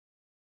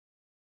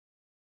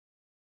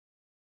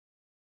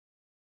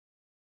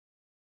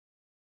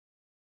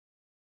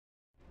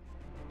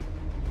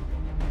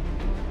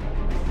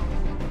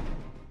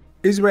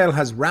Israel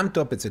has ramped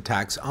up its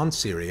attacks on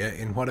Syria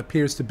in what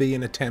appears to be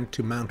an attempt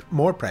to mount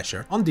more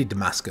pressure on the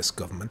Damascus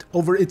government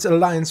over its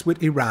alliance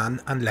with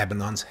Iran and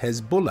Lebanon's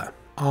Hezbollah.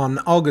 On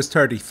August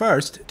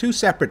 31st, two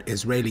separate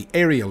Israeli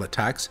aerial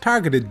attacks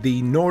targeted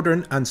the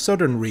northern and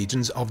southern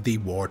regions of the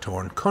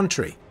war-torn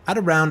country. At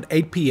around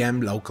 8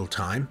 p.m. local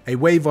time, a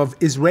wave of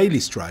Israeli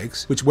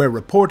strikes, which were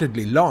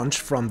reportedly launched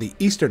from the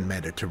eastern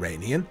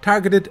Mediterranean,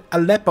 targeted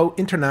Aleppo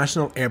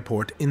International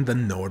Airport in the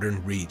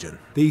northern region.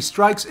 The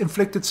strikes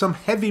inflicted some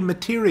heavy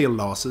material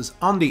losses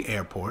on the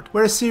airport,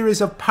 where a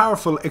series of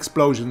powerful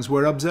explosions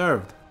were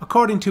observed.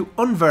 According to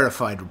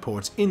unverified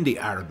reports in the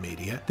Arab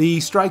media, the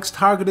strikes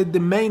targeted the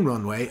main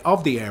runway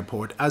of the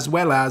airport as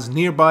well as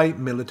nearby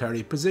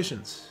military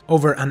positions.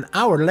 Over an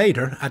hour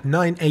later, at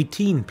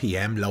 9:18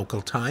 p.m.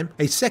 local time,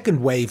 a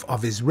second wave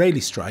of Israeli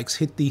strikes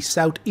hit the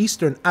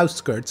southeastern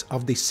outskirts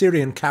of the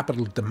Syrian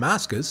capital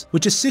Damascus,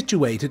 which is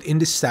situated in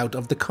the south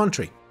of the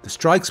country. The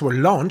strikes were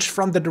launched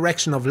from the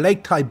direction of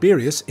Lake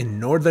Tiberias in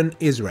northern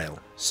Israel.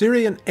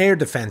 Syrian air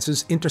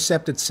defences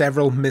intercepted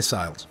several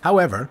missiles.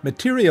 However,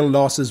 material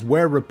losses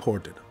were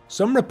reported.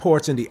 Some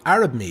reports in the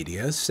Arab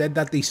media said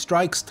that the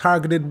strikes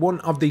targeted one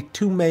of the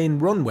two main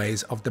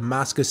runways of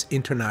Damascus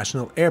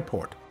International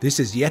Airport. This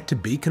is yet to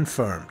be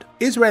confirmed.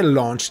 Israel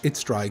launched its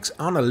strikes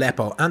on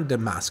Aleppo and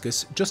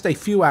Damascus just a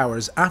few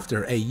hours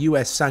after a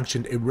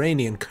US-sanctioned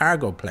Iranian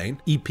cargo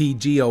plane,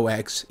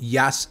 EPGOX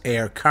Yas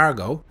Air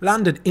Cargo,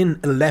 landed in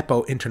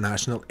Aleppo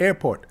International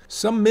Airport.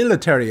 Some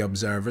military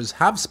observers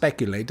have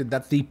speculated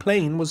that the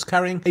plane was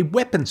carrying a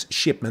weapons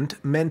shipment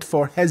meant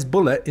for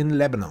Hezbollah in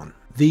Lebanon.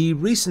 The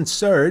recent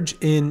surge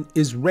in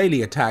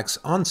Israeli attacks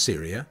on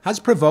Syria has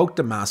provoked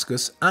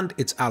Damascus and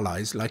its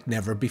allies like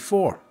never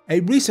before.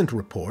 A recent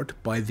report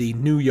by the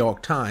New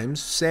York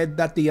Times said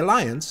that the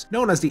alliance,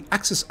 known as the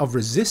Axis of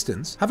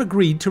Resistance, have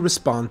agreed to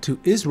respond to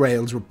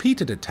Israel's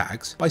repeated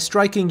attacks by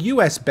striking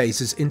US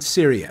bases in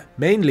Syria,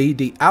 mainly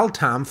the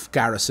Al-Tanf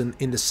garrison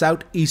in the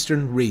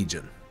southeastern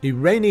region.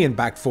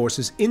 Iranian-backed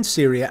forces in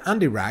Syria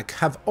and Iraq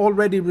have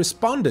already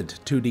responded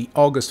to the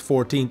August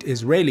 14th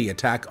Israeli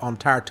attack on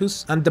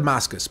Tartus and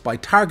Damascus by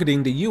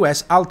targeting the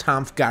US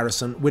Al-Tanf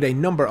garrison with a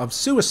number of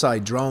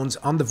suicide drones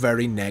on the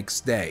very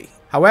next day.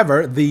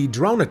 However, the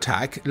drone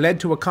attack led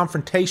to a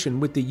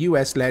confrontation with the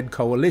US-led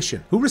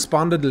coalition, who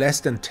responded less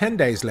than 10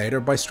 days later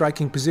by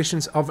striking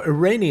positions of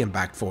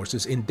Iranian-backed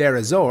forces in Deir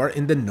ez-Zor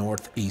in the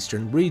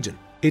northeastern region.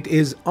 It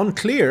is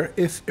unclear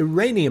if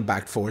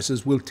Iranian-backed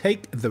forces will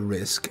take the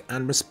risk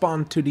and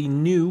respond to the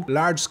new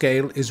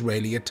large-scale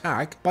Israeli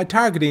attack by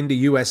targeting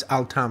the US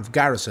Al-Tanf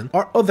garrison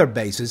or other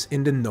bases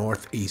in the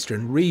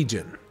northeastern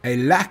region. A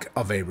lack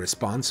of a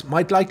response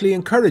might likely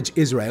encourage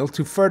Israel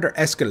to further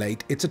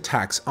escalate its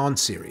attacks on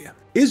Syria.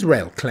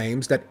 Israel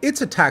claims that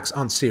its attacks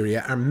on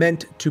Syria are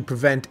meant to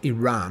prevent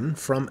Iran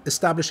from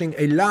establishing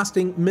a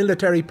lasting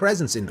military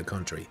presence in the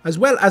country, as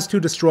well as to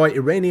destroy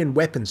Iranian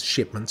weapons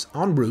shipments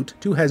en route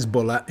to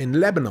Hezbollah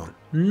in Lebanon.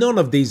 None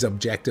of these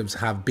objectives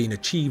have been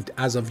achieved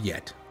as of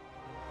yet.